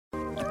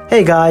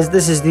Hey guys,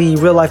 this is the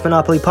Real Life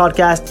Monopoly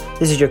Podcast.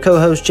 This is your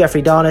co-host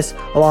Jeffrey Donis,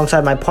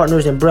 alongside my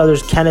partners and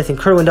brothers Kenneth and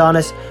Kerwin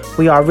Donis.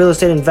 We are real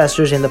estate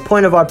investors, and the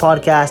point of our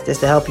podcast is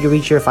to help you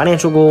reach your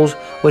financial goals,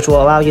 which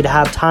will allow you to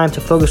have time to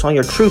focus on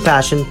your true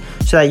passion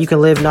so that you can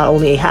live not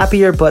only a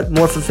happier but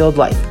more fulfilled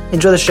life.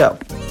 Enjoy the show.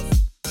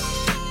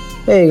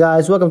 Hey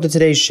guys, welcome to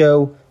today's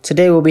show.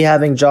 Today we'll be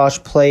having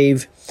Josh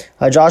Plave.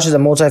 Josh is a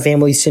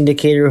multifamily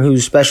syndicator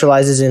who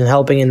specializes in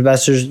helping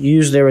investors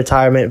use their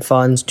retirement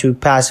funds to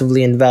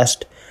passively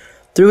invest.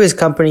 Through his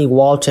company,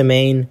 Wall to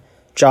Main,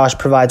 Josh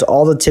provides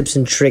all the tips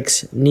and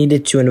tricks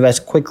needed to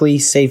invest quickly,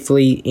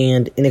 safely,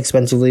 and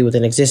inexpensively with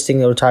an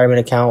existing retirement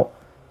account.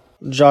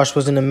 Josh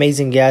was an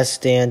amazing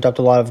guest and dropped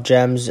a lot of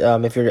gems.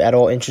 If you're at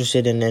all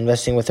interested in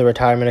investing with a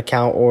retirement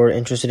account or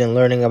interested in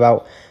learning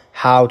about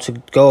how to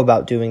go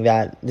about doing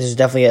that, this is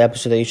definitely an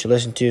episode that you should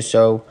listen to.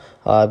 So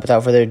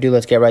without further ado,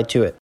 let's get right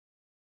to it.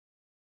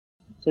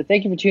 So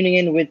thank you for tuning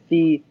in with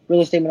the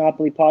Real Estate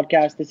Monopoly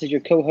Podcast. This is your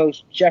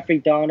co-host,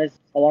 Jeffrey Donis,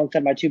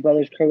 alongside my two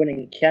brothers, Kerwin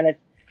and Kenneth.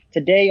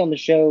 Today on the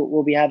show,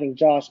 we'll be having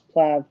Josh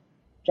Plave.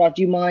 Josh,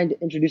 do you mind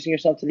introducing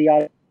yourself to the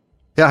audience?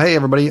 Yeah, hey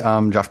everybody,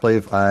 I'm Josh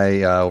Plave.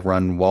 I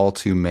run Wall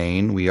to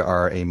Main. We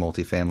are a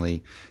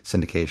multifamily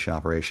syndication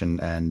operation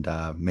and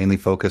mainly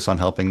focus on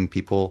helping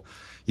people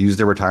use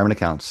their retirement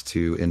accounts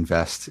to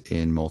invest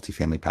in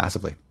multifamily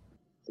passively.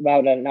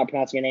 About not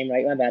pronouncing your name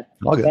right, my bad.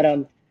 All good.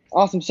 But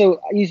awesome. So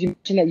you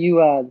mentioned that you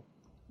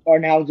are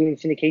now doing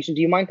syndication.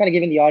 Do you mind kind of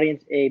giving the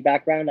audience a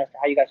background as to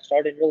how you got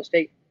started in real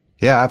estate?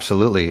 Yeah,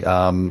 absolutely.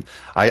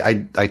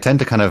 I tend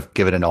to kind of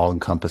give it an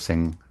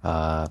all-encompassing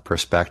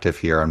perspective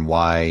here on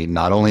why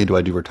not only do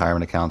I do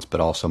retirement accounts,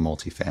 but also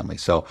multifamily.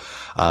 So,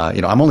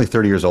 I'm only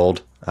 30 years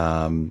old.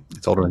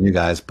 It's older than you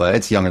guys, but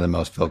it's younger than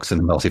most folks in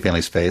the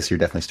multifamily space. You're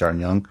definitely starting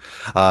young.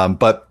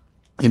 But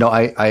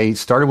I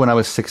started when I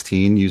was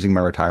 16 using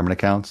my retirement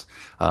accounts.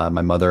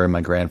 My mother and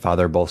my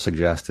grandfather both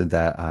suggested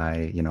that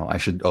I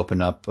should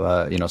open up,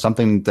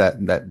 something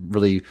that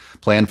really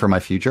planned for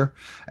my future.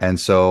 And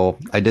so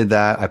I did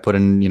that. I put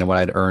in, what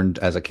I'd earned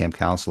as a camp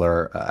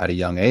counselor at a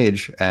young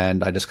age,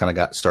 and I just kind of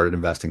got started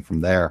investing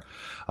from there.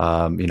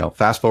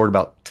 Fast forward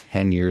about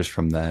 10 years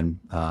from then,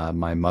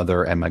 my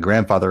mother and my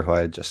grandfather, who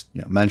I had just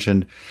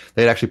mentioned,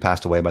 they had actually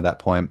passed away by that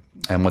point.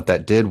 And what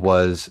that did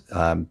was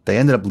they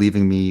ended up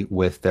leaving me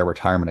with their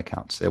retirement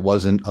accounts. It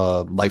wasn't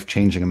a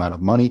life-changing amount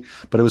of money,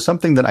 but it was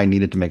something that I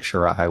needed to make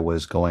sure I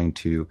was going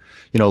to,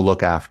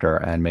 look after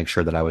and make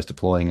sure that I was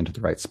deploying into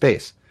the right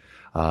space.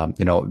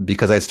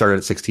 Because I started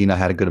at 16, I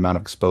had a good amount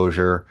of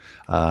exposure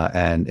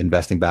and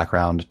investing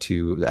background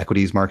to the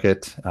equities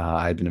market.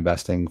 I'd been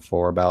investing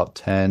for about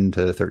 10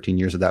 to 13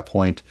 years at that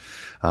point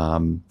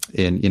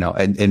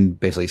in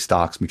basically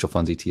stocks, mutual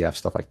funds, ETFs,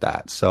 stuff like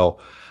that. So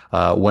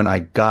when I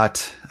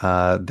got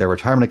their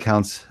retirement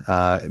accounts,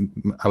 I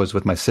was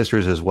with my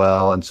sisters as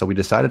well. And so we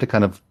decided to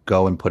kind of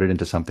go and put it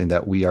into something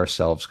that we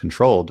ourselves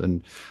controlled.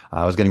 And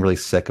I was getting really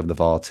sick of the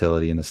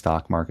volatility in the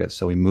stock market.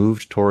 So we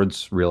moved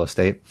towards real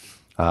estate.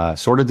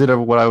 Sort of did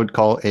what I would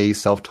call a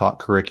self-taught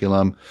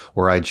curriculum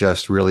where I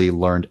just really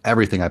learned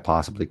everything I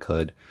possibly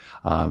could.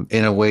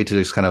 In a way to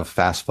just kind of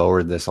fast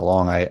forward this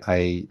along,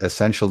 I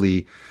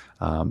essentially,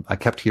 I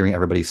kept hearing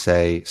everybody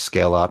say,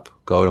 scale up,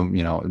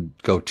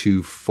 go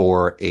 2,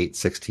 4, 8,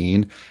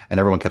 16. And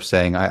everyone kept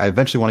saying, I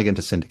eventually want to get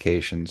into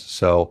syndications.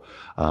 So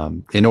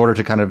in order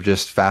to kind of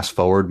just fast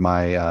forward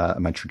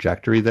my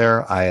trajectory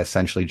there, I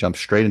essentially jumped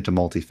straight into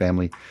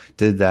multifamily,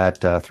 did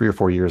that 3 or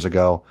 4 years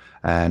ago,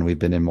 and we've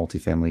been in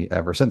multifamily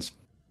ever since.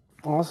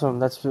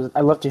 Awesome.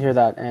 I love to hear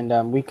that.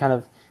 And we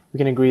can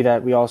agree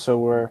that we also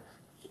were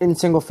in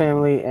single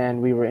family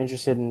and we were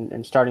interested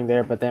in starting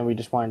there, but then we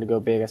just wanted to go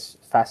big as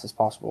fast as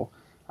possible.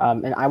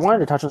 And I wanted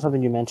to touch on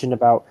something you mentioned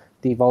about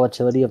the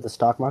volatility of the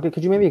stock market.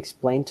 Could you maybe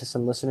explain to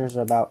some listeners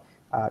about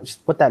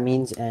just what that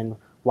means and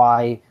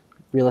why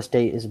real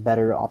estate is a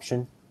better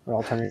option or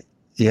alternative?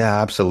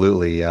 Yeah,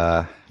 absolutely.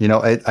 I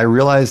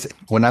realized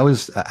when I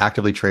was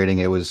actively trading,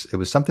 it was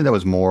something that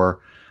was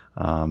more,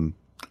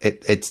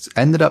 it's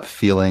ended up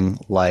feeling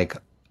like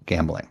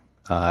gambling.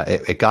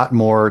 It got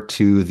more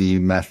to the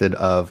method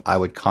of I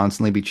would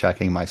constantly be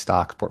checking my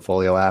stock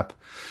portfolio app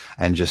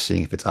and just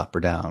seeing if it's up or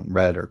down,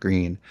 red or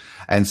green.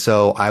 And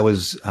so I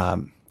was,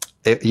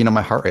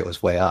 my heart rate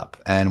was way up.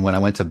 And when I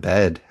went to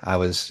bed, I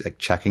was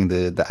checking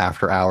the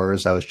after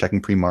hours. I was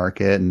checking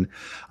pre-market, and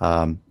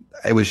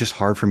it was just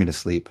hard for me to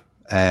sleep.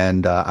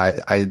 And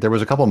there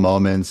was a couple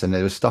moments, and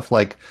it was stuff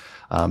like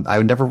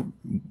I never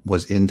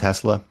was in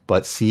Tesla,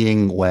 but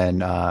seeing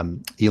when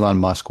Elon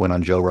Musk went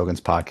on Joe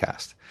Rogan's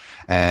podcast.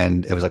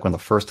 And it was like one of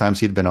the first times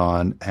he'd been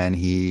on, and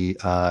he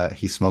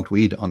smoked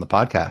weed on the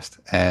podcast,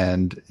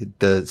 and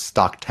the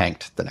stock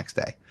tanked the next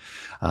day.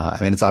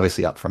 It's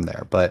obviously up from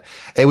there, but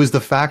it was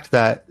the fact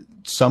that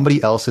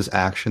somebody else's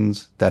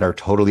actions that are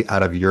totally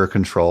out of your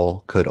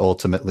control could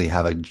ultimately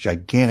have a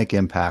gigantic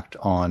impact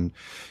on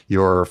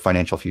your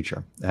financial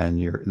future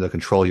and the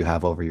control you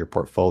have over your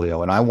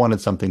portfolio. And I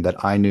wanted something that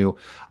I know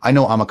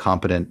I'm a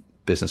competent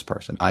business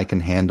person. I can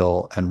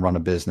handle and run a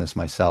business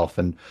myself.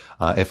 And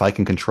if I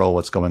can control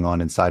what's going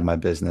on inside my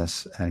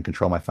business and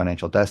control my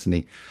financial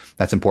destiny,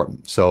 that's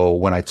important. So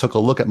when I took a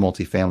look at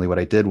multifamily, what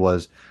I did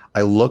was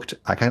I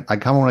kind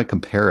of want to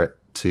compare it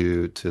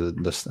to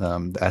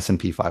the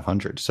S&P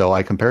 500. So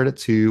I compared it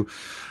to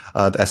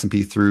the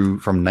S&P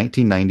from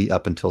 1990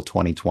 up until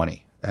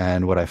 2020.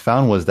 And what I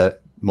found was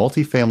that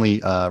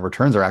multifamily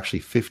returns are actually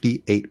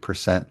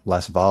 58%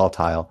 less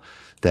volatile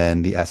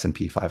than the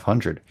S&P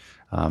 500.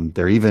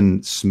 They're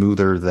even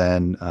smoother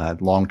than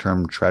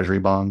long-term treasury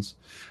bonds.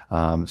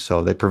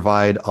 So they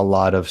provide a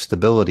lot of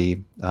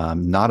stability,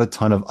 not a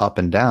ton of up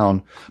and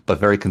down, but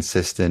very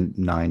consistent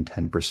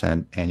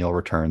 9-10% annual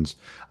returns,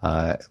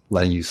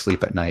 letting you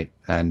sleep at night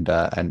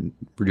and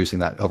reducing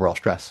that overall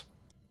stress.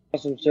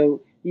 Awesome.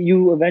 So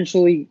you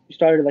eventually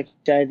started, like you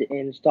said,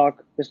 in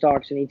the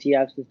stocks and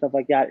ETFs and stuff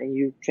like that, and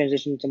you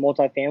transitioned to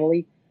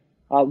multifamily.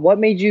 What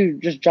made you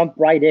just jump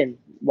right in?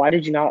 Why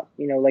did you not,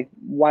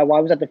 why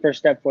was that the first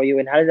step for you,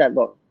 and how did that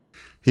look?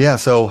 Yeah,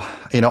 so,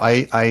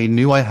 I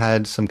knew I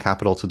had some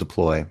capital to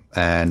deploy,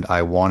 and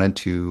I wanted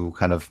to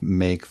kind of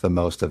make the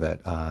most of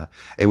it.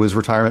 It was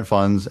retirement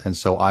funds, and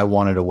so I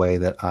wanted a way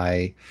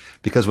that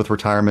because with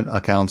retirement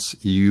accounts,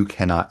 you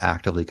cannot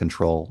actively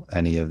control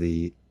any of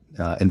the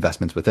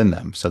investments within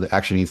them. So there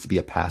actually needs to be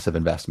a passive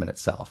investment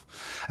itself.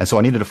 And so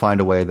I needed to find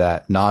a way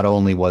that not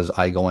only was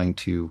I going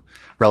to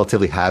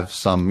relatively have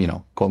some,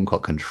 quote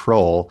unquote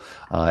control,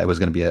 it was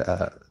going to be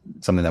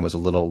something that was a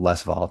little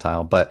less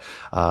volatile, but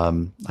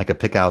I could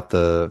pick out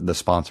the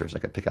sponsors. I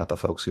could pick out the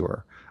folks who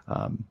were,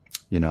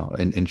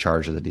 in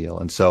charge of the deal.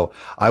 And so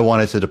I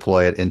wanted to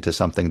deploy it into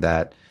something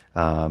that,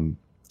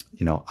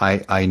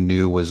 I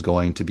knew was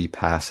going to be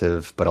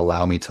passive, but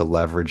allow me to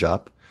leverage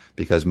up,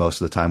 because most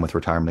of the time with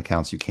retirement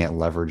accounts, you can't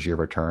leverage your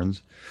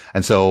returns.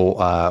 And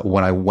so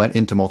when I went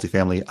into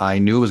multifamily, I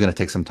knew it was going to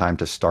take some time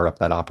to start up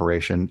that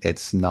operation.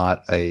 It's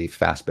not a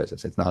fast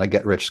business. It's not a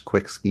get rich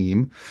quick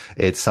scheme.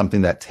 It's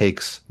something that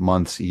takes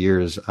months,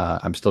 years.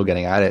 I'm still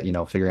getting at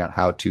it, figuring out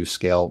how to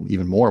scale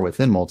even more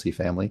within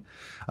multifamily.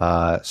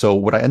 So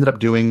what I ended up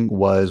doing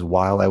was,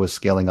 while I was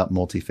scaling up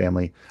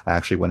multifamily, I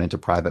actually went into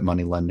private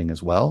money lending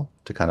as well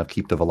to kind of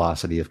keep the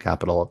velocity of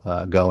capital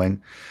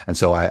going. And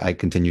so I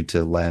continued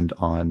to lend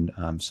on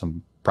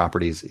some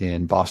properties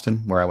in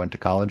Boston, where I went to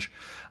college.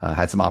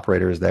 Had some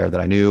operators there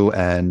that I knew,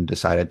 and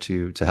decided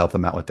to help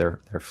them out with their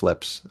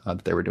flips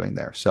that they were doing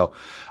there. So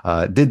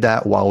did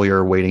that while we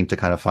were waiting to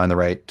kind of find the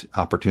right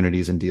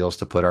opportunities and deals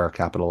to put our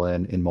capital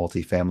in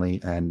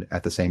multifamily. And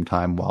at the same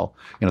time, while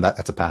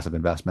that's a passive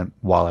investment,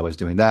 while I was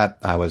doing that,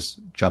 I was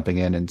jumping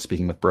in and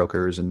speaking with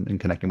brokers and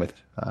connecting with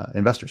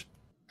investors.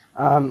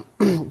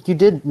 You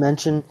did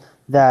mention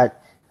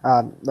that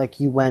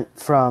you went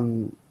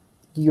from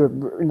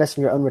you're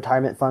investing in your own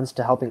retirement funds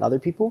to helping other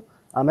people.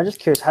 I'm just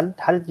curious,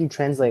 how did you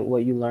translate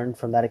what you learned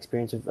from that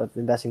experience of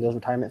investing those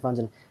retirement funds,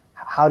 and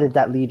how did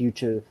that lead you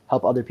to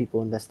help other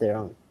people invest their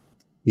own?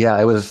 Yeah,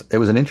 it was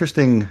an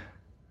interesting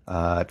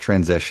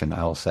transition,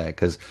 I will say,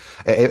 because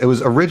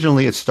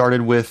it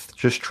started with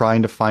just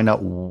trying to find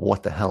out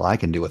what the hell I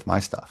can do with my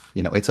stuff.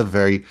 It's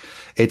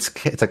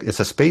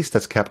a space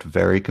that's kept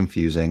very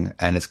confusing,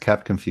 and it's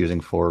kept confusing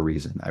for a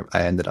reason.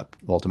 I ended up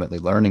ultimately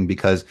learning,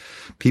 because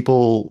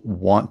people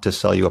want to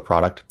sell you a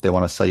product. They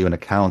want to sell you an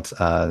account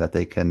that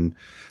they can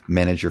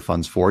manage your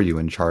funds for you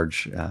and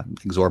charge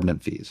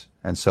exorbitant fees.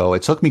 And so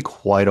it took me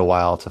quite a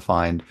while to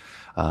find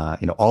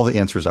all the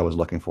answers I was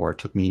looking for. It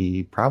took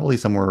me probably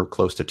somewhere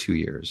close to 2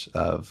 years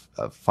of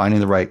finding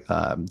the right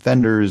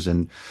vendors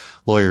and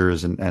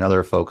lawyers and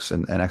other folks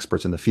and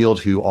experts in the field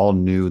who all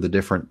knew the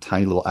different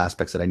tiny little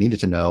aspects that I needed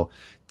to know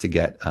to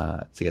get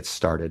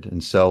started.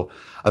 And so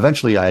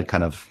eventually I had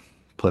kind of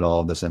put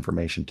all of this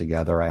information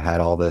together. I had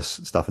all this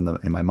stuff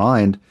in my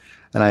mind,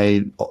 and I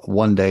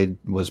one day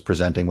was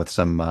presenting with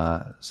some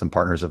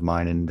partners of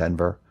mine in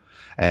Denver,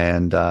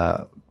 and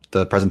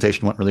the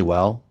presentation went really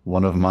well.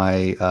 One of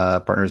my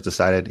partners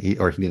decided he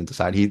didn't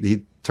decide.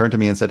 He turned to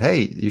me and said,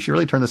 "Hey, you should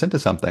really turn this into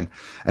something."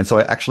 And so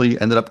I actually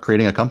ended up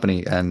creating a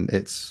company, and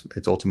it's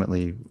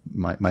ultimately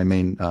my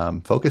main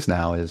focus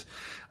now is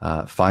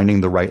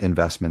finding the right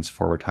investments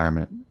for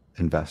retirement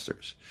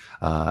investors.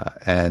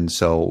 And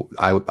so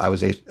I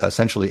was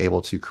essentially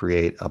able to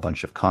create a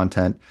bunch of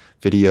content,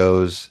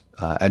 videos,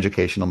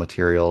 educational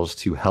materials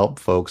to help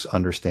folks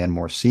understand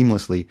more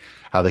seamlessly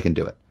how they can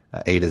do it.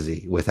 A to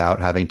Z,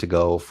 without having to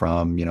go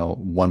from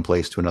one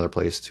place to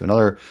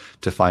another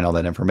to find all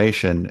that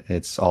information.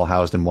 It's all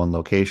housed in one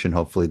location.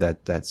 Hopefully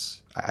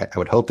I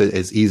would hope that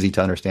it's easy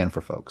to understand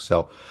for folks.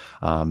 So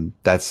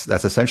that's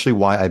essentially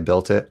why I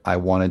built it. I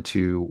wanted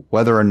to,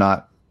 whether or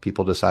not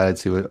people decided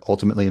to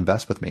ultimately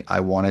invest with me, I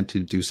wanted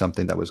to do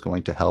something that was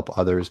going to help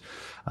others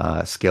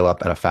scale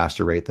up at a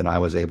faster rate than I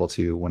was able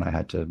to when I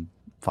had to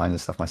find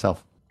this stuff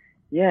myself.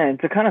 Yeah, and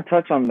to kind of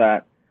touch on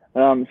that,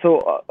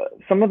 so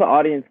some of the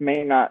audience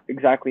may not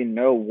exactly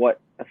know what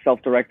a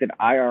self-directed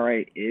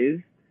IRA is,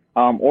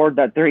 or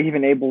that they're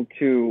even able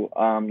to,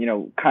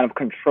 kind of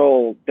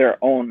control their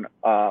own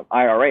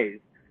IRAs.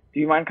 Do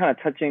you mind kind of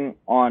touching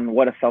on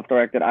what a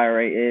self-directed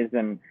IRA is,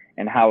 and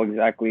and how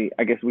exactly,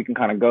 I guess we can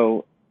kind of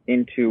go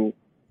into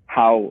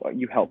how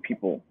you help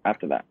people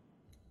after that.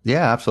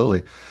 Yeah,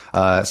 absolutely.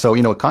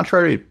 So,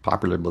 contrary to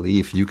popular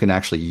belief, you can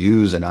actually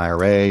use an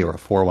IRA or a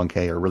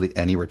 401k or really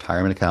any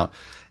retirement account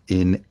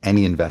in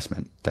any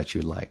investment that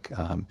you'd like.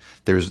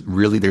 There's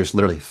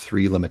literally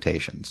three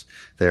limitations.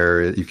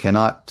 You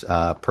cannot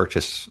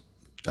purchase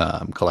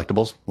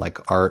collectibles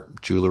like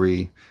art,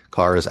 jewelry,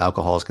 cars,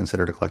 alcohol is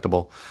considered a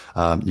collectible.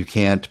 You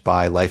can't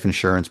buy life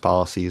insurance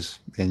policies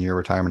in your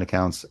retirement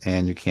accounts,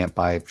 and you can't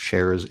buy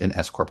shares in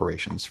S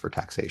corporations for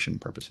taxation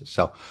purposes.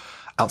 So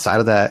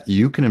outside of that,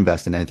 you can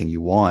invest in anything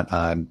you want.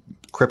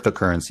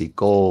 Cryptocurrency,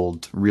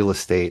 gold, real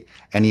estate,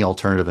 any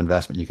alternative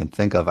investment you can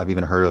think of. I've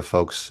even heard of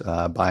folks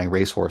buying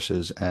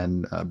racehorses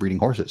and breeding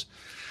horses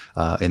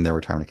in their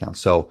retirement accounts.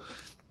 So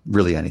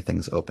really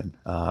anything's open.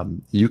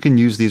 You can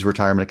use these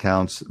retirement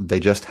accounts. They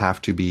just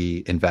have to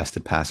be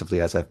invested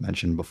passively, as I've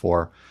mentioned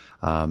before.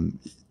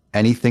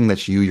 Anything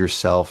that you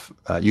yourself,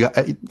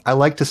 I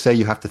like to say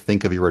you have to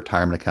think of your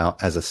retirement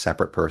account as a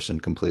separate person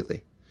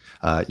completely.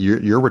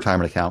 Your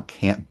retirement account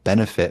can't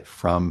benefit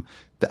from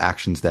the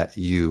actions that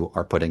you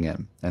are putting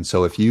in. And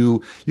so if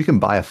you can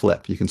buy a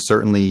flip, you can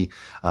certainly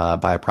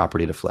buy a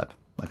property to flip,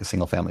 like a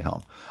single family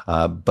home.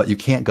 But you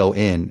can't go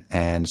in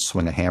and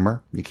swing a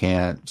hammer. You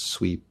can't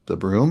sweep the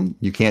broom.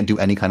 You can't do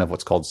any kind of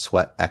what's called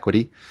sweat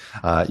equity.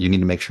 You need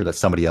to make sure that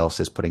somebody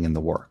else is putting in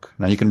the work.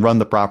 Now you can run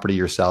the property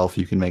yourself.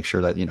 You can make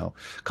sure that,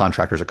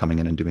 contractors are coming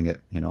in and doing it,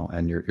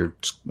 and you're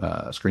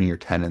screening your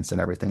tenants and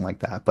everything like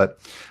that. But,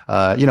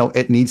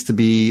 it needs to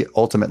be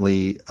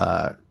ultimately,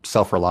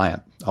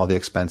 self-reliant. All the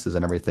expenses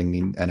and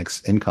everything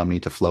income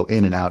need to flow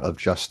in and out of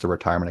just the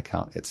retirement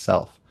account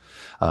itself.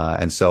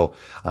 And so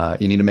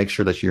you need to make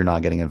sure that you're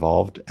not getting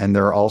involved. And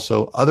there are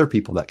also other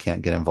people that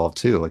can't get involved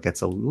too. It gets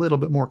a little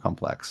bit more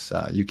complex.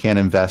 You can't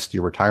invest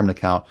your retirement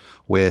account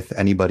with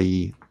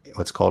anybody,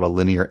 what's called a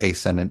linear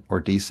ascendant or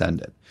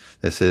descendant.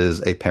 This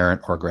is a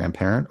parent or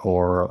grandparent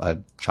or a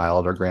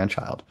child or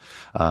grandchild.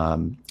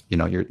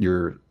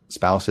 Your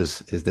spouse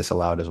is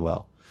disallowed as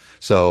well.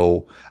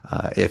 So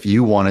if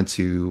you wanted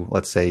to,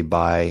 let's say,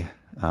 buy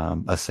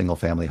a single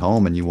family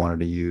home and you wanted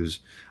to use,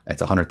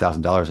 it's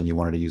 $100,000 and you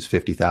wanted to use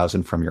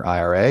 50,000 from your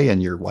IRA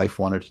and your wife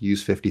wanted to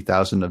use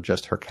 50,000 of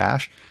just her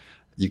cash,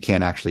 you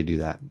can't actually do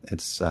that.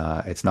 It's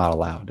not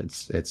allowed.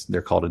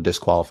 They're called a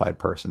disqualified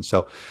person.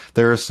 So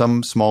there are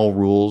some small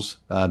rules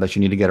that you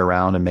need to get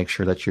around and make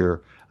sure that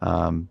you're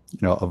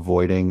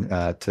avoiding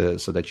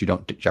so that you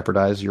don't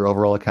jeopardize your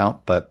overall account.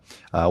 But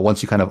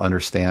once you kind of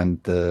understand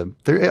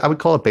I would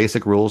call it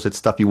basic rules. It's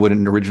stuff you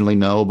wouldn't originally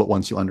know, but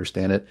once you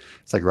understand it,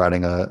 it's like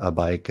riding a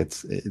bike.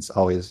 It's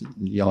always,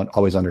 you don't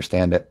always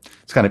understand it.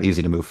 It's kind of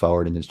easy to move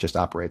forward, and it just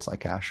operates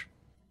like cash.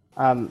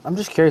 I'm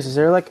just curious, is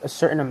there like a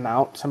certain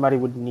amount somebody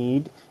would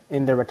need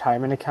in their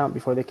retirement account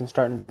before they can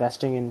start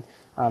investing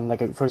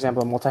in, for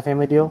example, a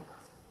multifamily deal?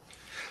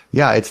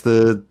 Yeah, it's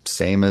the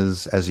same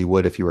as you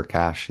would if you were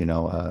cash.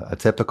 A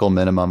typical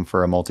minimum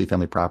for a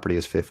multifamily property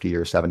is 50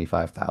 or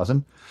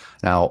 75,000.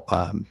 Now,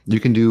 you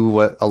can do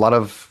what a lot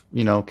of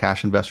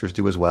cash investors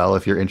do as well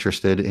if you're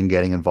interested in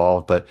getting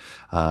involved, but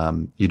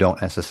you don't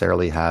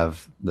necessarily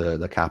have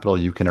the capital.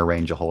 You can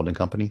arrange a holding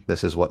company.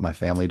 This is what my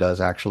family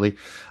does actually.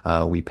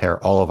 We pair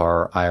all of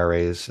our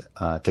IRAs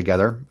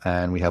together,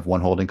 and we have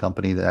one holding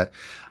company that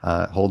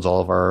holds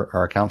all of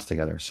our accounts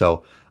together.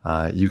 So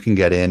you can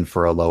get in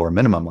for a lower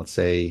minimum. Let's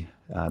say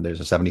there's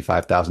a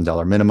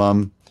 $75,000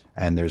 minimum,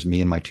 and there's me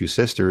and my two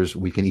sisters.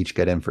 We can each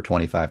get in for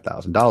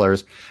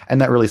 $25,000,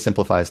 and that really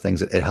simplifies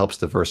things. It helps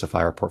diversify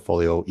our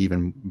portfolio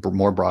even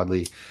more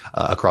broadly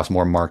across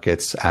more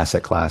markets,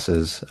 asset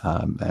classes,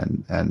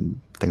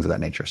 and things of that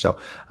nature. So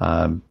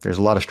there's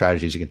a lot of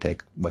strategies you can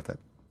take with it.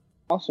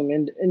 Awesome.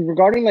 And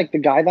regarding like the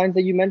guidelines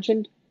that you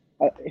mentioned,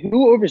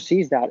 who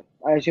oversees that?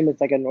 I assume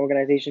it's like an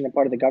organization and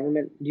part of the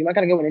government. Do you mind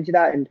kind of going into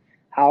that and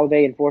how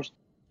they enforce?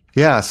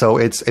 Yeah, so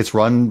it's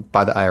run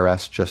by the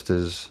IRS just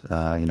as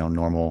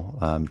normal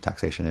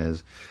taxation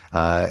is.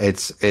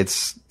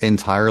 It's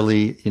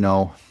entirely,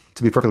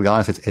 to be perfectly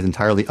honest, it's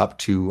entirely up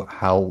to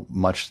how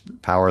much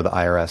power the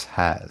IRS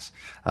has.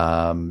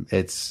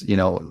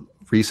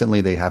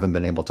 Recently they haven't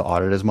been able to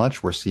audit as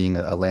much. We're seeing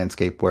a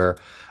landscape where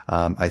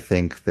I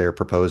think they're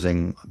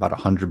proposing about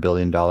 $100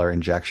 billion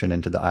injection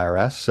into the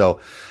IRS. So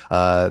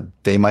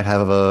they might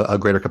have a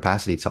greater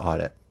capacity to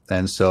audit.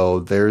 And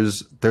so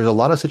there's a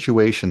lot of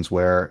situations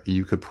where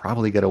you could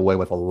probably get away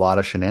with a lot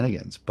of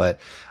shenanigans. But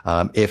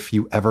if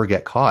you ever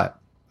get caught,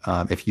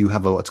 if you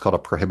have what's called a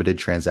prohibited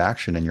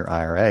transaction in your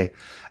IRA,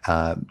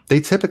 they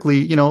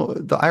typically,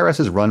 the IRS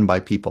is run by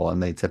people,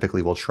 and they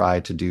typically will try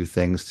to do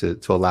things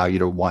to allow you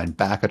to wind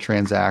back a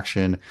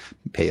transaction,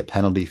 pay a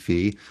penalty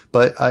fee,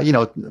 but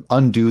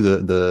undo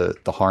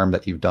the harm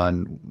that you've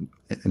done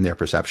in their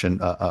perception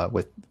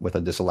with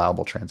a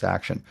disallowable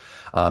transaction.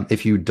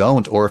 If you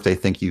don't, or if they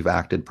think you've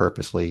acted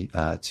purposely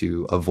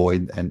to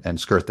avoid and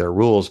skirt their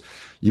rules,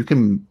 you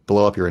can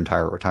blow up your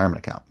entire retirement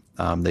account.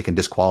 they can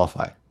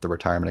disqualify the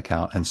retirement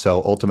account. And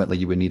so ultimately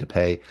you would need to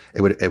pay,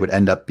 it would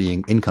end up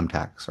being income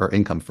tax or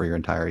income for your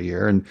entire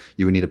year. And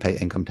you would need to pay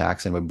income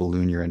tax and would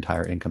balloon your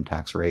entire income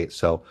tax rate.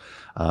 So,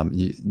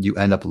 you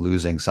end up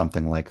losing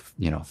something like,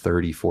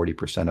 30,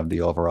 40% of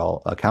the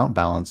overall account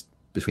balance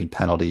between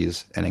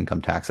penalties and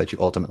income tax that you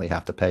ultimately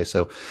have to pay.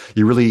 So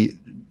you really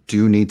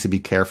do need to be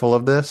careful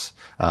of this.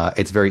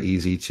 It's very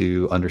easy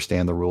to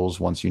understand the rules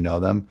once you know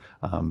them.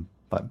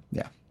 But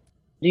yeah.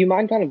 Do you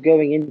mind kind of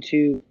going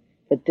into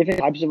the different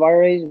types of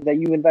IRAs that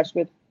you invest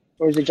with,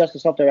 or is it just a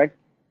self-direct?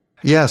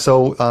 Yeah.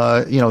 So,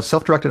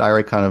 self-directed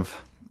IRA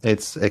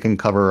it can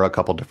cover a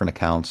couple different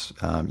accounts.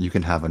 You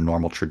can have a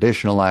normal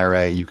traditional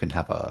IRA. You can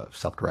have a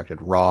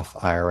self-directed Roth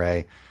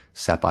IRA.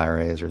 SEP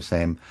IRAs are the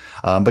same.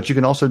 But you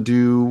can also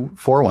do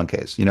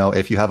 401ks.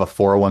 If you have a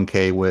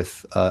 401k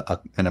with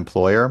an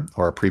employer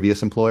or a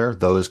previous employer,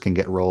 those can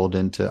get rolled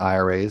into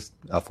IRAs.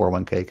 A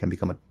 401k can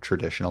become a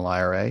traditional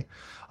IRA.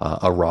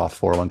 A Roth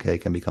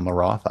 401k can become a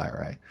Roth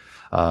IRA.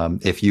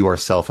 If you are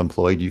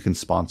self-employed, you can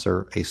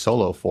sponsor a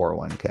solo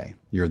 401k.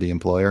 You're the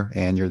employer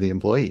and you're the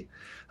employee.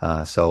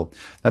 So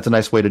that's a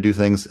nice way to do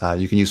things.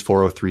 You can use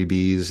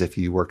 403bs if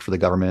you worked for the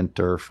government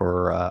or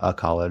for a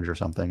college or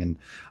something.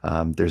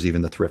 And there's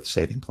even the thrift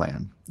saving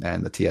plan.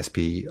 And the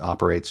TSP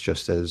operates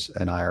just as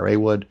an IRA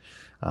would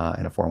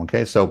in a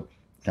 401k. So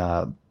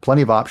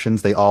plenty of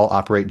options. They all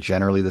operate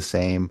generally the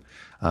same.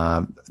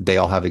 They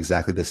all have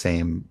exactly the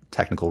same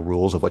technical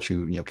rules of what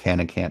you can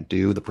and can't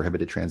do, the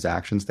prohibited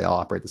transactions. They all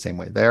operate the same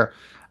way there.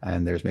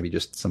 And there's maybe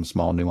just some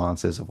small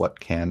nuances of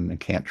what can and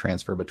can't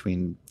transfer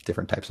between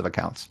different types of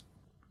accounts.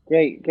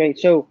 Great.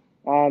 So,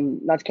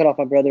 not to cut off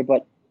my brother,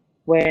 but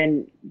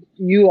when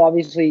you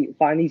obviously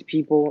find these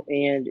people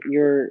and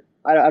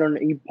I don't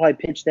know, you probably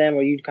pitch them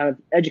or you kind of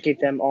educate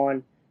them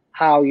on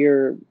how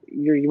your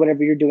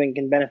whatever you're doing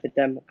can benefit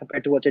them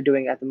compared to what they're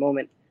doing at the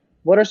moment.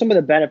 What are some of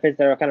the benefits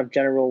that are kind of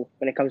general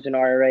when it comes to an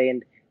IRA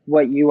and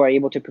what you are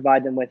able to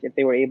provide them with if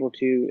they were able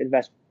to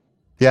invest?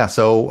 Yeah.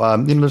 So,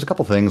 there's a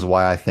couple things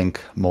why I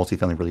think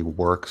multifamily really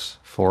works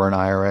for an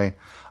IRA.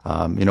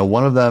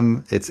 One of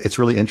them, it's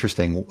really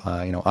interesting.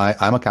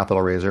 I'm a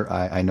capital raiser.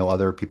 I know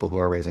other people who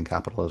are raising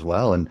capital as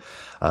well. And,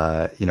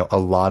 a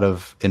lot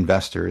of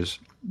investors,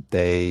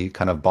 they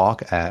kind of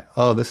balk at,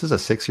 oh, this is a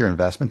 6-year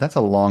investment. That's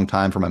a long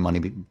time for my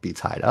money to be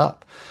tied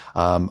up.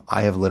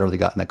 I have literally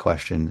gotten that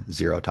question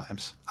 0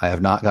 times. I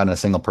have not gotten a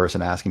single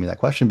person asking me that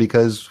question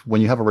because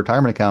when you have a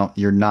retirement account,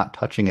 you're not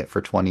touching it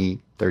for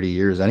 20, 30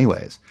 years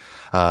anyways.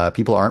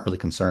 People aren't really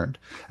concerned.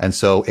 And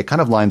so it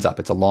kind of lines up.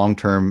 It's a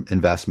long-term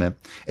investment.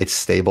 It's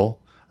stable.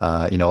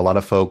 A lot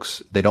of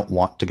folks, they don't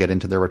want to get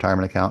into their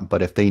retirement account,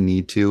 but if they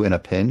need to in a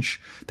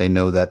pinch, they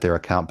know that their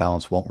account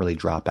balance won't really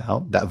drop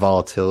out. That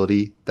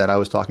volatility that I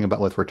was talking about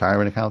with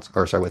retirement accounts,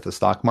 with the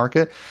stock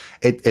market,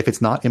 if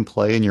it's not in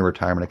play in your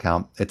retirement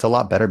account, it's a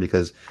lot better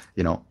because,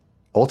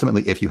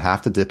 ultimately, if you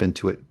have to dip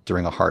into it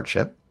during a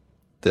hardship,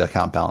 the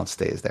account balance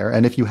stays there.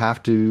 And if you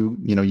have to,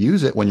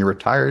 use it when you're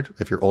retired,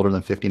 if you're older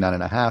than 59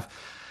 and a half,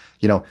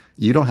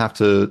 you don't have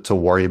to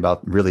worry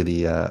about really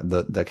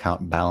the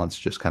account balance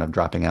just kind of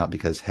dropping out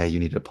because, hey, you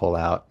need to pull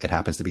out. It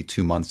happens to be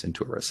 2 months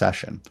into a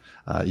recession.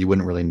 You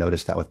wouldn't really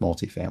notice that with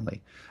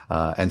multifamily.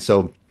 And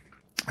so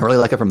I really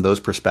like it from those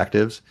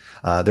perspectives.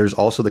 There's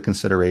also the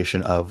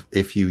consideration of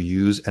if you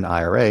use an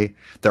IRA,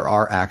 there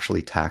are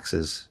actually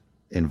taxes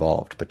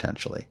involved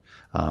potentially.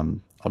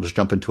 I'll just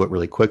jump into it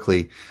really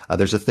quickly.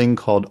 There's a thing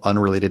called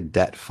unrelated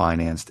debt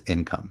financed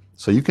income.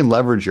 So you can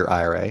leverage your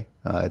IRA.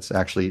 It's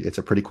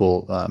a pretty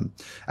cool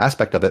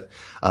aspect of it.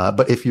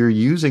 But if you're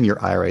using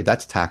your IRA,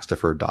 that's tax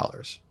deferred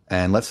dollars.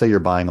 And let's say you're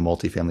buying a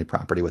multifamily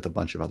property with a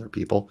bunch of other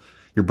people.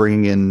 You're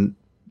bringing in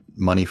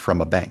money from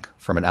a bank,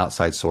 from an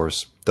outside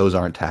source. Those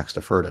aren't tax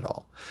deferred at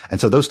all. And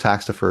so those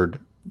tax deferred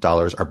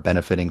dollars are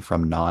benefiting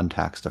from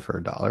non-tax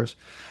deferred dollars.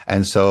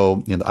 And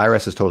so the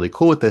IRS is totally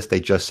cool with this. They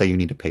just say you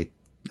need to pay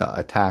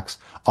a tax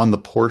on the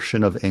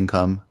portion of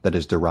income that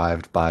is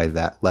derived by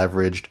that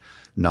leveraged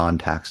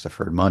non-tax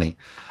deferred money.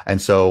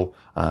 And so,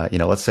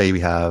 let's say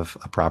we have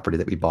a property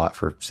that we bought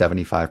for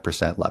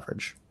 75%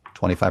 leverage,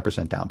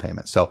 25% down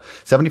payment. So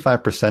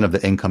 75% of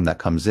the income that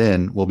comes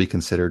in will be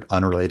considered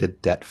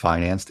unrelated debt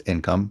financed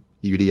income,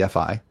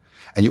 UDFI.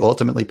 And you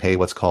ultimately pay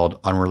what's called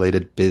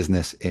unrelated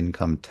business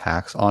income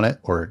tax on it,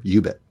 or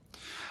UBIT.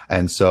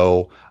 And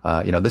so,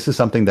 this is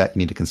something that you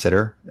need to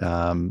consider.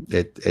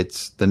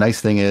 It's the nice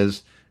thing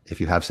is, if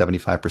you have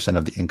 75%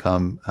 of the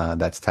income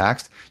that's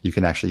taxed, you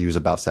can actually use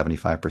about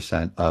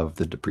 75% of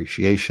the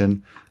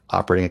depreciation,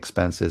 operating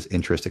expenses,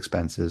 interest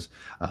expenses.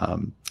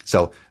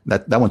 So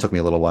that one took me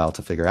a little while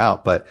to figure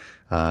out, but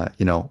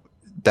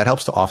that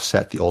helps to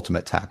offset the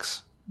ultimate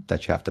tax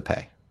that you have to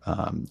pay.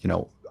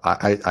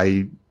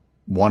 I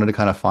wanted to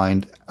kind of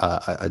find,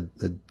 I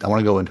want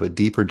to go into a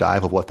deeper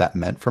dive of what that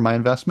meant for my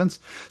investments.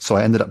 So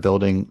I ended up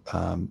building,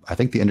 I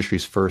think the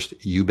industry's first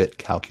UBIT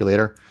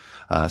calculator.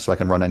 So I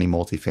can run any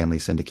multifamily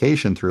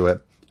syndication through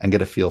it and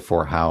get a feel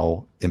for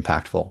how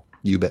impactful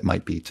UBIT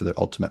might be to the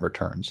ultimate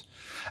returns.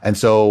 And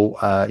so,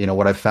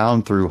 what I've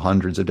found through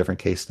hundreds of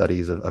different case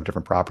studies of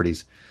different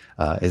properties,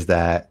 is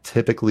that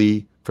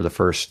typically for the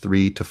first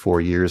 3 to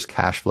 4 years,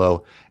 cash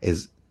flow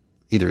is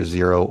either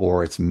zero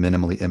or it's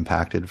minimally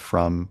impacted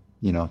from,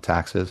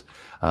 taxes.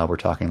 We're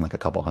talking like a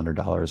couple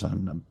 $100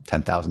 on a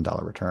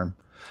 $10,000 return.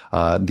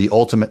 The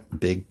ultimate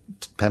big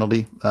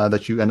penalty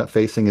that you end up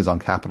facing is on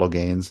capital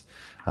gains.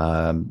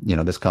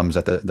 This comes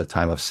at the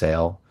time of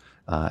sale.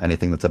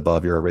 Anything that's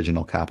above your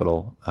original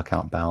capital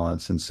account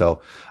balance. And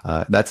so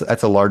that's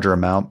a larger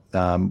amount.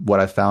 What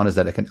I found is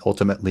that it can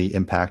ultimately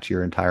impact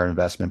your entire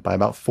investment by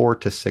about 4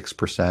 to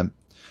 6%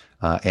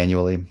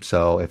 annually.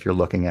 So if you're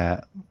looking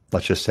at,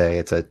 let's just say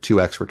it's a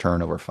 2x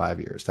return over 5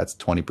 years, that's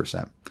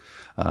 20%.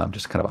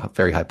 Just kind of a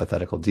very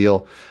hypothetical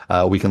deal.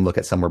 We can look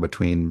at somewhere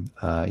between,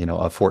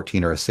 a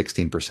 14 or a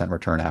 16%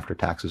 return after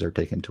taxes are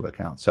taken into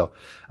account. So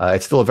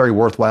it's still a very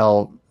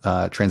worthwhile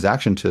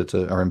transaction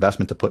or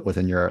investment to put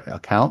within your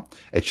account.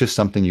 It's just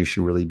something you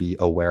should really be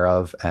aware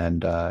of.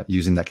 And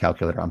using that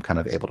calculator, I'm kind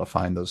of able to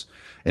find those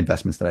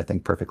investments that I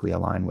think perfectly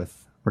align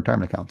with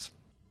retirement accounts.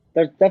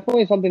 There's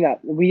definitely something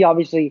that we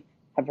obviously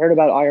have heard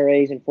about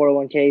IRAs and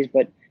 401ks,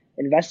 but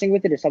investing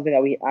with it is something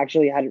that we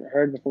actually hadn't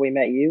heard before we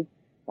met you.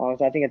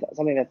 So I think it's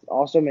something that's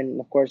awesome, and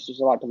of course,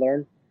 there's a lot to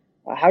learn.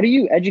 How do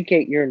you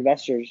educate your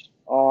investors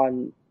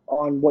on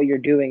what you're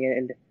doing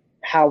and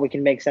how we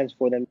can make sense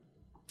for them?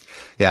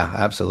 Yeah,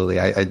 absolutely.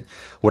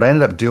 What I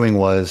ended up doing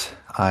was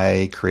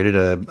I created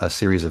a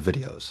series of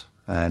videos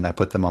and I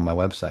put them on my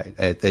website.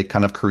 It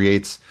kind of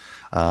creates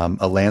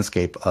a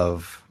landscape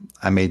of,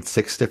 I made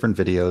 6 different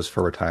videos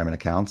for retirement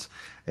accounts.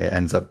 It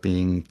ends up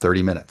being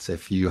 30 minutes.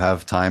 If you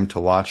have time to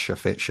watch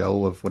a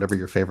show of whatever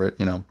your favorite,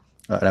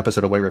 an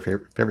episode of whatever your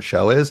favorite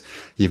show is,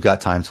 you've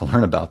got time to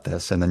learn about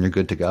this and then you're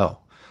good to go.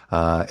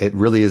 It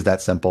really is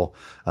that simple.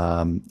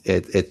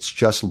 It's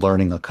just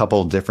learning a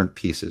couple different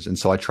pieces. And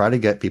so I try to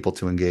get people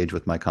to engage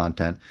with my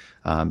content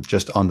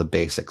just on the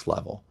basics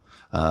level.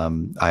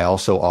 I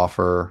also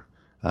offer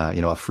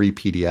a free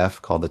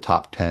PDF called the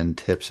Top 10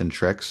 Tips and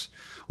Tricks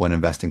when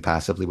investing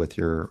passively with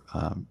your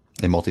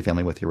in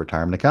multifamily with your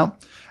retirement account.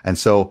 And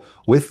so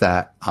with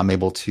that, I'm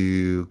able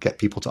to get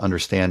people to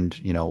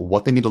understand,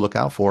 what they need to look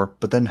out for,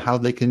 but then how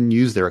they can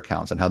use their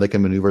accounts and how they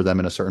can maneuver them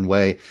in a certain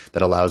way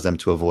that allows them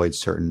to avoid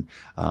certain,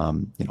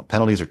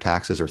 penalties or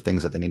taxes or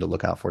things that they need to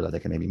look out for that they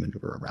can maybe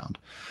maneuver around.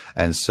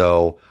 And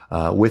so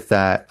with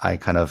that, I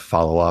kind of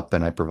follow up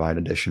and I provide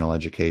additional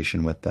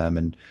education with them.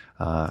 And,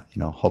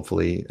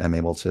 hopefully I'm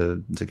able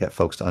to get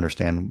folks to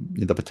understand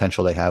the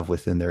potential they have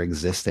within their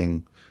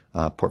existing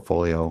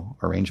portfolio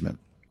arrangement.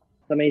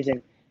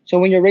 Amazing. So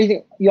when you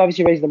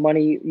obviously raise the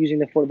money using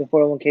the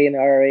 401k and the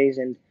IRAs,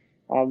 and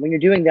when you're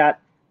doing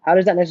that, how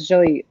does that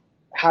necessarily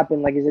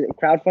happen? Like, is it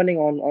crowdfunding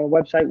on a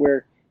website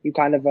where you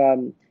kind of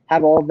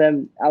have all of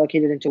them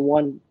allocated into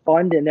one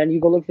fund and then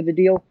you go look for the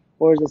deal,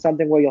 or is it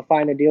something where you'll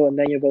find a deal and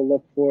then you'll go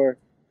look for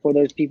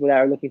those people that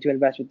are looking to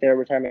invest with their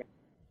retirement?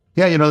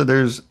 Yeah,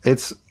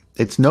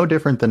 it's no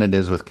different than it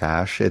is with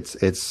cash.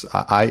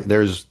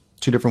 There's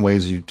 2 different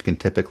ways you can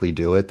typically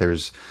do it.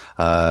 There's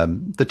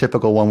the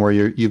typical one where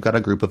you've got a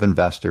group of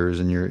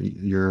investors and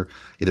you're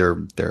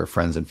either they're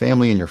friends and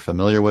family and you're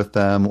familiar with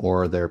them,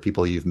 or they're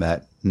people you've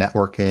met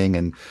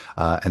networking,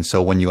 and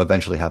so when you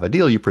eventually have a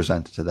deal, you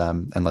present it to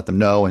them and let them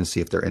know and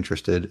see if they're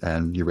interested,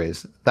 and you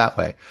raise that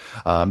way.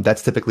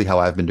 That's typically how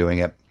I've been doing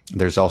it.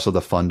 There's also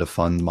the fund to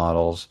fund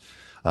models.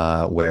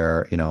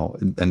 Where,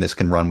 and this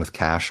can run with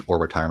cash or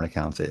retirement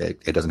accounts.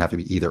 It doesn't have to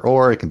be either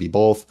or, it can be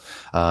both.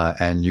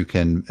 And you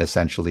can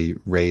essentially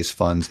raise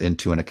funds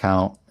into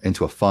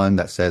a fund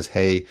that says,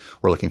 hey,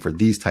 we're looking for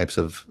these types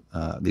of,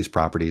 these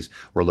properties.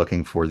 We're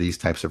looking for these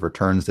types of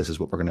returns. This is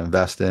what we're going to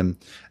invest in.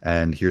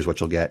 And here's what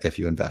you'll get if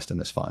you invest in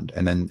this fund.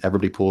 And then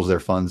everybody pools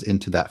their funds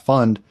into that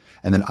fund.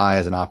 And then I,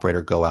 as an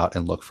operator, go out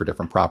and look for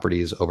different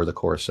properties over the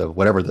course of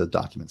whatever the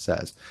document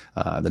says,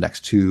 the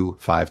next 2,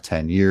 5,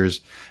 10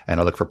 years.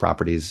 And I look for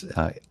properties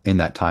in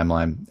that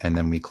timeline. And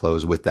then we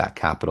close with that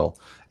capital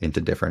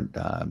into different,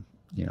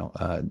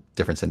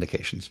 different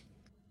syndications.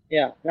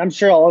 Yeah. I'm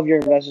sure all of your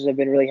investors have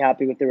been really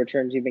happy with the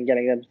returns you've been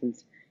getting them,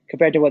 since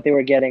compared to what they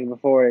were getting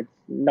before,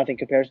 nothing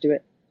compares to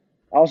it.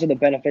 Also the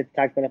benefits,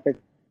 tax benefits.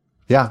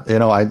 Yeah.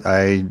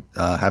 I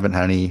haven't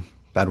had any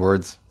bad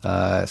words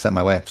sent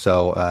my way.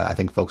 So I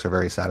think folks are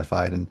very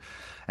satisfied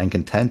and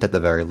content at the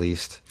very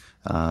least.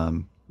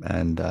 And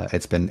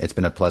it's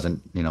been a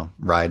pleasant,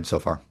 ride so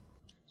far.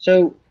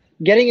 So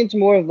getting into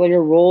more of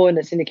your role in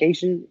the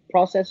syndication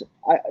process,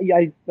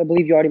 I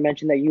believe you already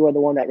mentioned that you are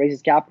the one that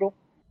raises capital.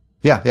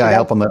 Yeah, I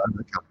help on the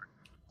capital.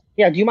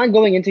 Yeah, do you mind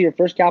going into your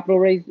first capital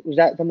raise? Was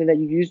that something that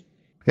you used?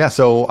 Yeah,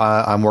 so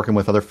I'm working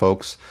with other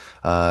folks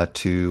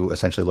to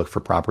essentially look for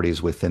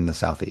properties within the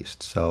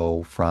Southeast.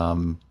 So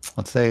from,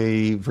 let's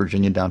say,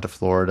 Virginia down to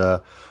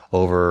Florida,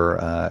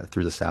 over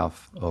through the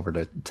South, over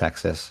to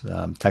Texas.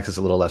 Texas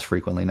a little less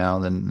frequently now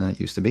than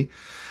it used to be.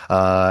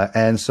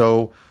 And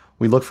so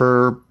we look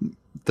for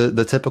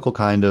the typical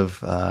kind of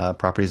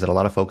properties that a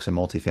lot of folks in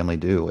multifamily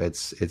do.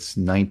 It's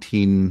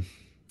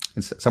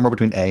somewhere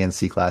between A and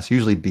C class,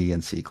 usually B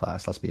and C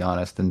class, let's be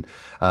honest. And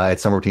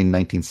it's somewhere between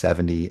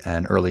 1970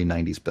 and early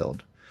 90s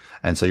build.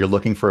 And so you're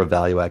looking for a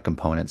value add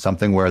component,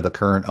 something where the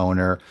current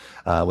owner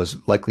was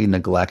likely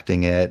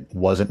neglecting it,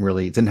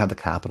 didn't have the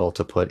capital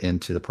to put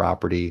into the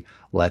property,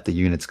 let the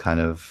units kind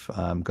of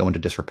go into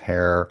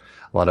disrepair,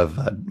 a lot of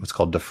what's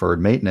called deferred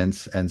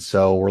maintenance. And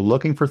so we're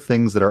looking for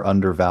things that are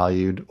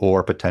undervalued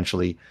or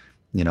potentially,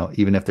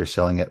 even if they're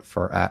selling it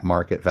for at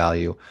market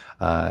value,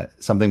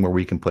 something where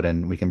we can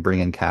bring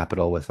in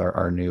capital with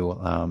our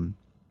new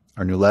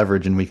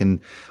leverage, and we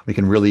can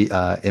really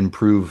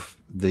improve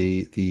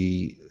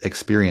the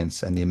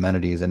experience and the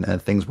amenities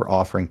and things we're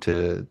offering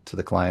to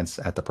the clients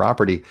at the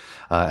property,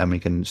 and we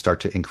can start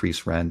to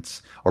increase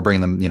rents or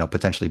bring them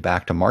potentially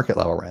back to market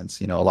level rents.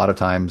 A lot of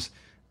times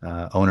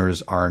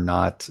owners are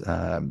not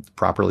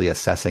properly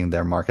assessing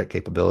their market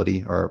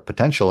capability or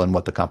potential and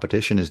what the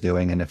competition is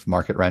doing. And if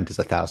market rent is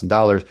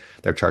 $1,000,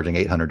 they're charging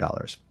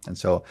 $800. And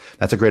so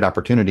that's a great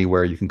opportunity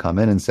where you can come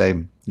in and say,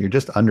 you're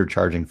just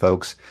undercharging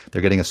folks.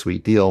 They're getting a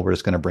sweet deal. We're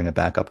just going to bring it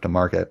back up to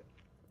market.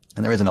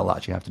 And there isn't a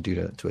lot you have to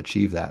do to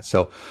achieve that.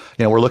 So,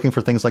 we're looking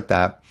for things like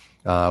that.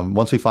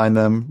 Once we find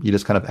them, you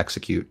just kind of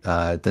execute.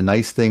 The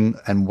nice thing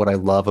and what I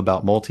love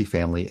about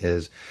multifamily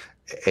is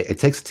it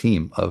takes a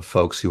team of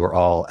folks who are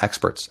all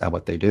experts at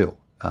what they do.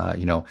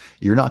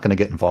 You're not going to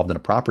get involved in a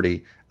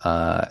property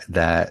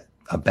that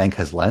a bank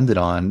has lended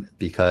on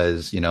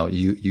because,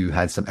 you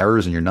had some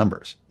errors in your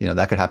numbers.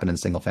 That could happen in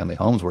single family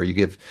homes where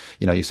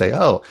you say,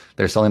 oh,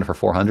 they're selling it for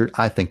 400.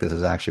 I think this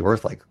is actually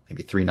worth like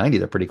maybe 390.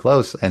 They're pretty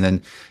close. And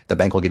then the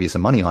bank will give you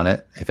some money on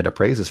it if it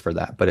appraises for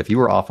that. But if you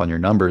were off on your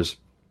numbers,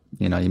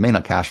 you may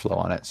not cash flow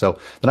on it. So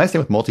the nice thing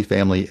with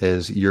multifamily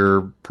is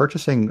you're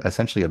purchasing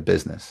essentially a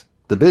business.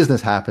 The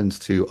business happens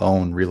to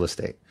own real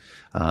estate.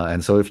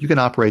 And so if you can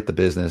operate the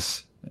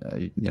business,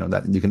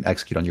 that you can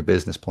execute on your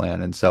business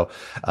plan. And so,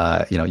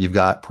 you've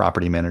got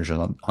property managers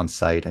on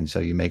site. And so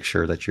you make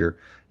sure that you're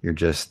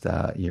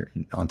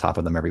on top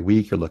of them every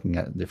week. You're looking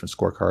at different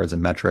scorecards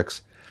and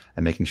metrics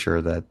and making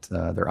sure that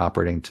they're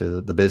operating to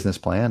the business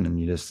plan, and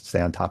you just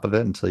stay on top of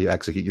it until you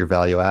execute your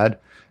value add.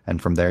 And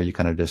from there, you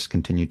kind of just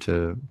continue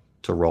to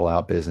roll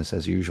out business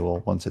as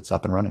usual once it's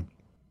up and running.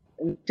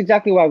 It's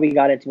exactly why we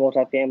got into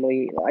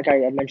multifamily. Like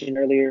I mentioned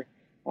earlier,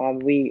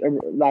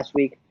 last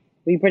week,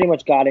 we pretty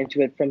much got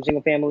into it from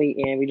single family,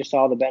 and we just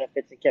saw the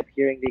benefits and kept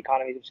hearing the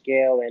economies of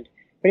scale, and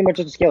pretty much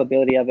just the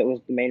scalability of it was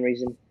the main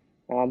reason.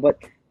 But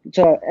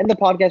to end the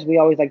podcast, we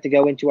always like to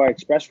go into our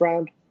express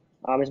round.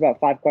 It's about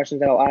 5 questions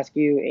that I'll ask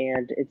you,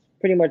 and it's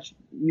pretty much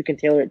you can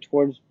tailor it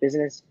towards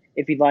business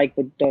if you'd like,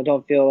 but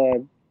don't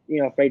feel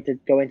afraid to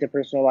go into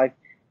personal life.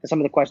 Some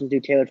of the questions do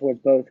tailor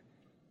towards both.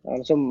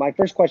 So my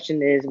first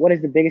question is, what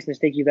is the biggest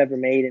mistake you've ever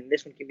made? And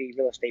this one can be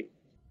real estate.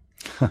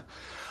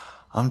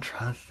 I'm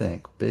trying to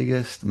think.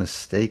 Biggest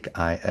mistake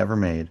I ever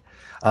made.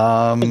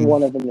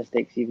 One of the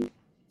mistakes you've made.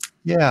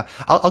 Yeah,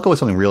 I'll go with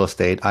something real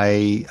estate.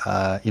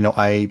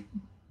 I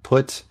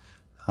put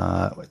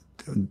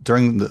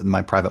during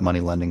my private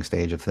money lending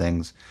stage of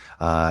things,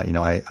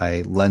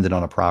 I lended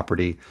on a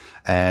property,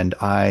 and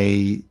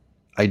I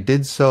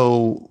did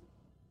so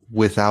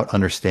without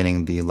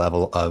understanding the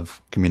level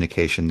of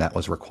communication that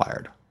was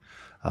required.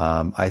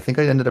 I think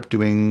I ended up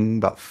doing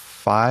about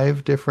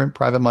 5 different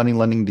private money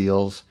lending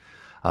deals.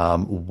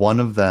 One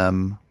of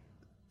them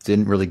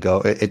didn't really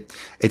go.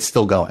 It's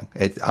still going.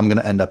 I'm going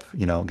to end up,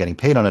 getting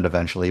paid on it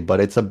eventually, but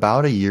it's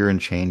about a year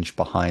and change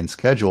behind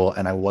schedule.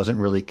 And I wasn't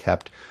really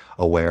kept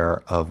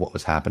aware of what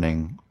was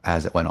happening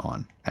as it went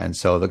on. And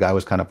so the guy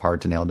was kind of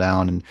hard to nail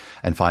down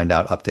and find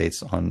out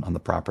updates on the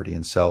property.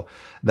 And so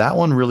that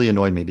one really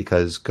annoyed me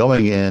because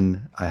going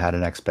in, I had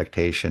an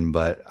expectation,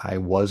 but I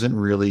wasn't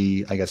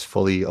really, I guess,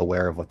 fully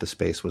aware of what the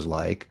space was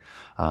like.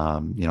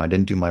 I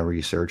didn't do my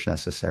research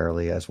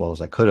necessarily as well as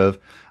I could have.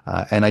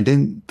 And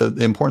the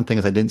important thing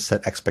is I didn't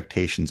set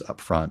expectations up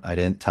front. I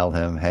didn't tell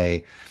him,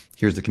 hey,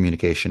 here's the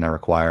communication I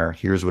require.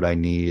 Here's what I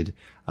need.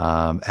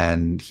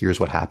 And here's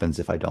what happens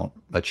if I don't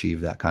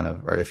achieve that kind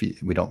of, or if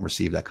we don't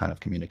receive that kind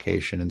of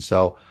communication. And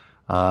so,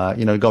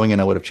 going in,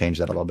 I would have changed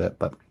that a little bit,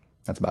 but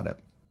that's about it.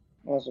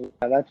 Awesome.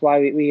 That's why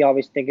we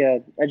always think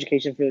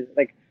education for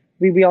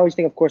we always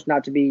think, of course,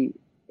 not to be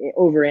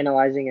over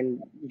analyzing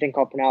and think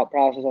called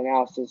paralysis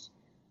analysis,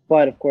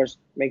 but of course,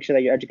 make sure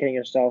that you're educating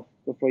yourself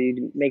before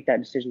you make that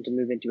decision to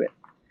move into it.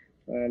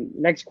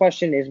 Next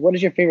question is, what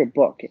is your favorite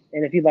book?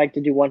 And if you'd like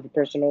to do one for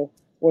personal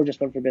or just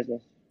one for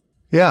business.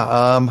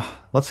 Yeah.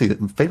 Let's see.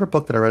 The favorite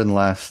book that I read in the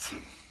last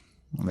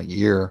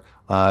year,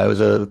 it was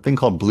a thing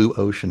called Blue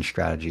Ocean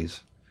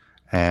Strategies.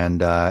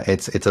 And,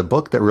 it's a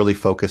book that really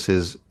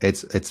focuses,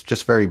 it's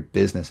just very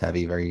business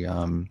heavy, very,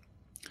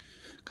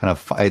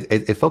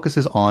 it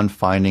focuses on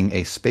finding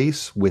a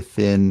space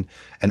within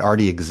an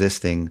already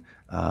existing,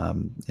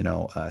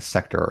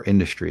 sector or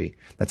industry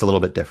that's a little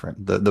bit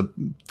different. The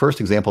first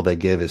example they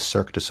give is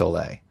Cirque du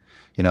Soleil.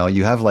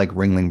 You have like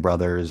Ringling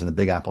Brothers and the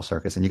Big Apple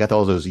Circus, and you got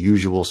all those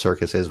usual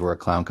circuses where a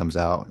clown comes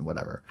out and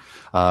whatever.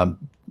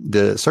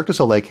 The Cirque du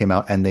Soleil came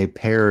out and they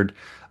paired,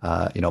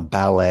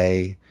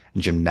 ballet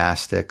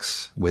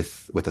gymnastics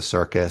with a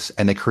circus,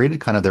 and they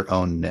created kind of their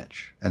own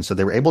niche. And so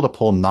they were able to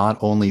pull not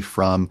only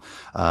from,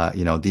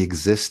 the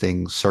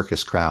existing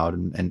circus crowd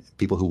and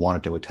people who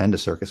wanted to attend a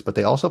circus, but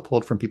they also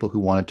pulled from people who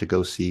wanted to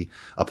go see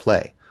a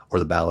play or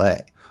the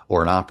ballet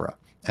or an opera,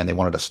 and they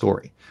wanted a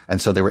story.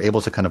 And so they were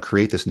able to kind of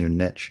create this new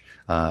niche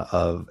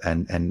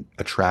and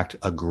attract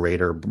a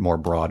greater, more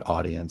broad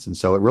audience. And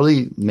so it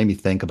really made me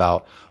think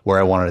about where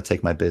I wanted to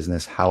take my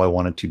business, how I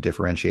wanted to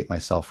differentiate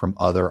myself from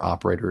other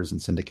operators and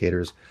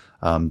syndicators,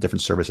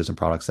 different services and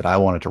products that I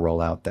wanted to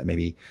roll out that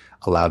maybe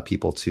allowed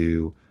people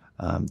to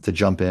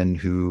jump in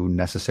who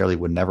necessarily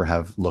would never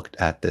have looked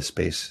at this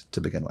space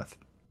to begin with.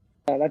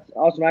 That's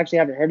awesome. I actually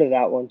haven't heard of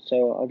that one,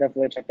 so I'll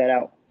definitely check that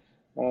out.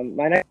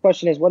 My next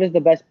question is, what is the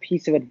best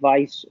piece of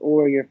advice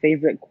or your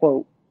favorite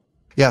quote?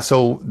 Yeah,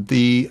 so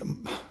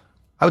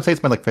I would say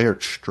it's my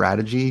favorite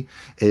strategy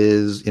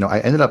is,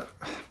 I ended up,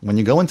 when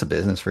you go into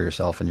business for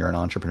yourself and you're an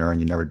entrepreneur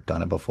and you've never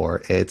done it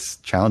before, it's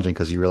challenging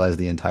because you realize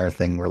the entire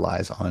thing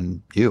relies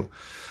on you.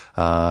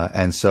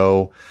 And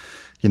so,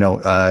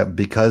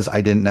 because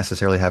I didn't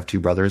necessarily have two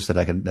brothers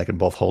that could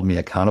both hold me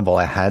accountable,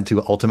 I had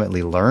to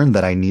ultimately learn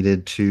that I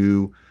needed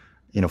to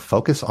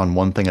focus on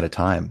one thing at a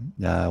time.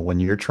 When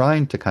you're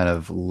trying to kind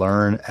of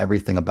learn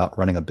everything about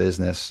running a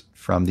business,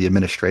 from the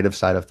administrative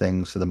side of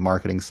things to the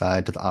marketing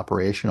side to the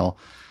operational,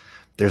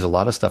 there's a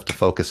lot of stuff to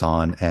focus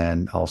on.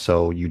 And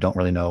also you don't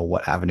really know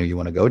what avenue you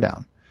want to go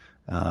down.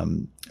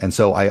 And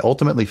so I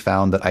ultimately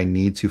found that I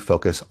need to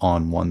focus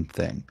on one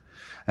thing.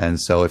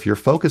 And so if you're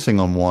focusing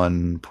on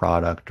one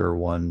product or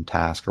one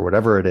task or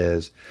whatever it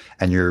is,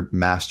 and you're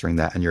mastering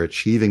that and you're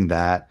achieving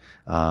that,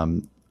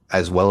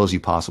 as well as you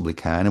possibly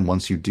can. And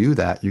once you do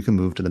that, you can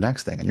move to the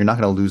next thing. And you're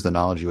not going to lose the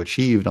knowledge you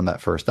achieved on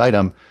that first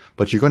item,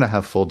 but you're going to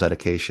have full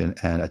dedication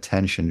and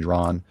attention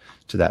drawn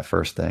to that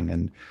first thing.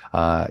 And,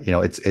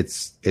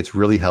 it's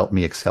really helped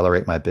me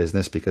accelerate my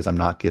business because I'm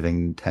not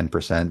giving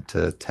 10%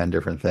 to 10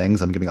 different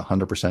things. I'm giving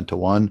 100% to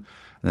one and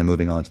then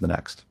moving on to the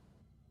next.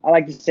 I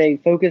like to say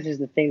focus is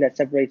the thing that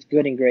separates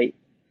good and great.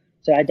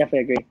 So I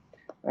definitely agree.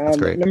 That's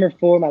great. Number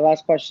 4, my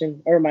last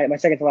question, or my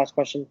second to last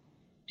question.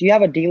 Do you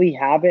have a daily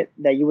habit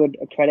that you would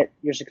accredit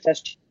your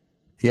success to?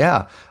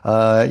 Yeah.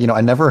 I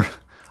never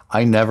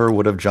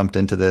would have jumped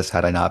into this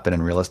had I not been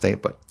in real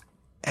estate, but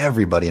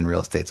everybody in real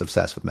estate's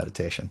obsessed with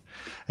meditation.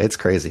 It's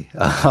crazy.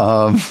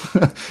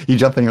 You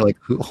jump in, you're like,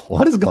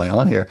 what is going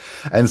on here?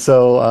 And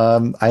so,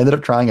 I ended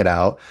up trying it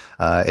out.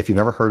 If you've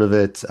never heard of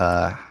it,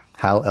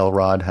 Hal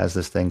Elrod has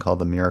this thing called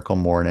the Miracle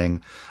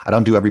Morning. I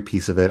don't do every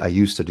piece of it. I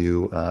used to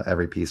do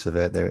every piece of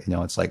it.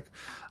 It's like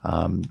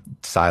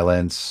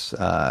silence,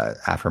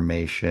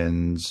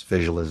 affirmations,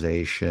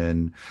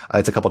 visualization.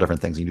 It's a couple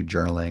different things. You do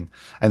journaling.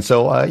 And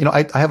so,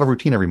 I have a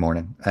routine every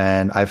morning,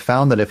 and I've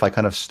found that if I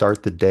kind of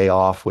start the day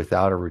off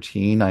without a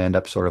routine, I end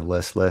up sort of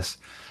listless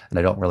and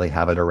I don't really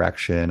have a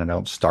direction and I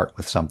don't start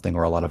with something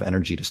or a lot of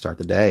energy to start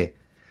the day.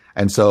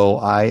 And so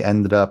I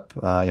ended up,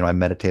 I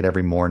meditate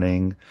every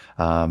morning.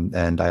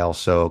 And I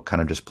also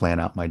kind of just plan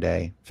out my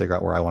day, figure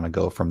out where I want to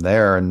go from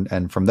there.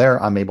 And from there,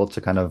 I'm able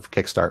to kind of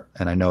kickstart,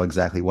 and I know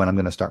exactly when I'm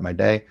going to start my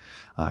day.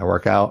 I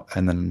work out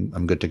and then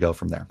I'm good to go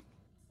from there.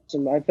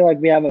 So I feel like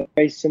we have a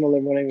very similar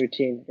morning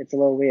routine. It's a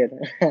little weird.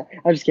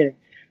 I'm just kidding.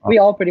 We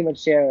all pretty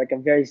much share like a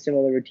very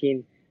similar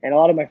routine. And a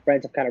lot of my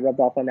friends have kind of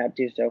rubbed off on that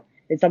too. So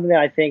it's something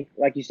that I think,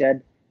 like you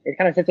said, it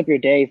kind of sets up your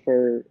day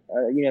for,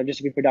 just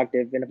to be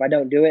productive. And if I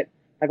don't do it,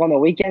 like on the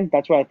weekend,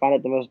 that's where I find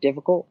it the most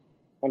difficult.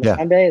 On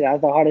Sunday, that's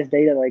the hardest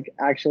day to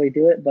actually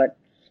do it. But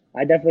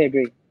I definitely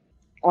agree.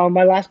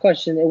 My last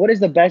question: what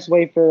is the best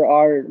way for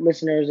our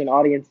listeners and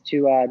audience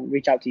to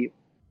reach out to you?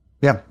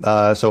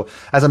 Yeah. So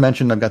as I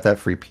mentioned, I've got that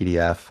free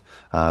PDF,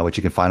 which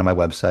you can find on my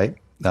website.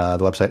 The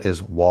website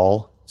is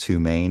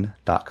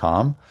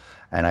wall2main.com.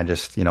 And I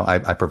just,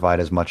 I provide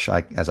as much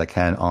as I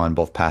can on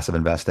both passive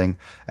investing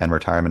and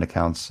retirement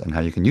accounts and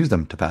how you can use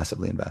them to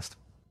passively invest.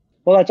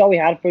 Well, that's all we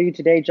had for you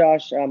today,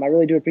 Josh. I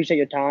really do appreciate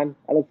your time.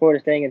 I look forward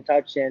to staying in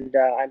touch, and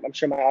I'm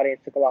sure my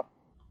audience took a lot.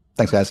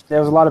 Thanks, guys. There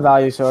was a lot of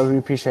value, so I really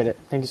appreciate it.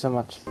 Thank you so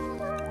much.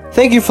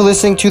 Thank you for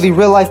listening to the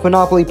Real Life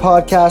Monopoly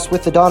podcast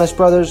with the Donis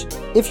Brothers.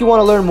 If you want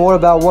to learn more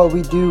about what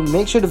we do,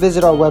 make sure to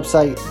visit our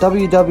website,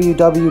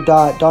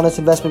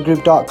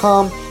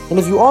 www.donisinvestmentgroup.com. And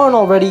if you aren't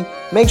already,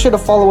 make sure to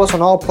follow us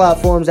on all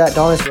platforms at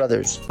Donis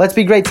Brothers. Let's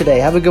be great today.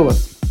 Have a good one.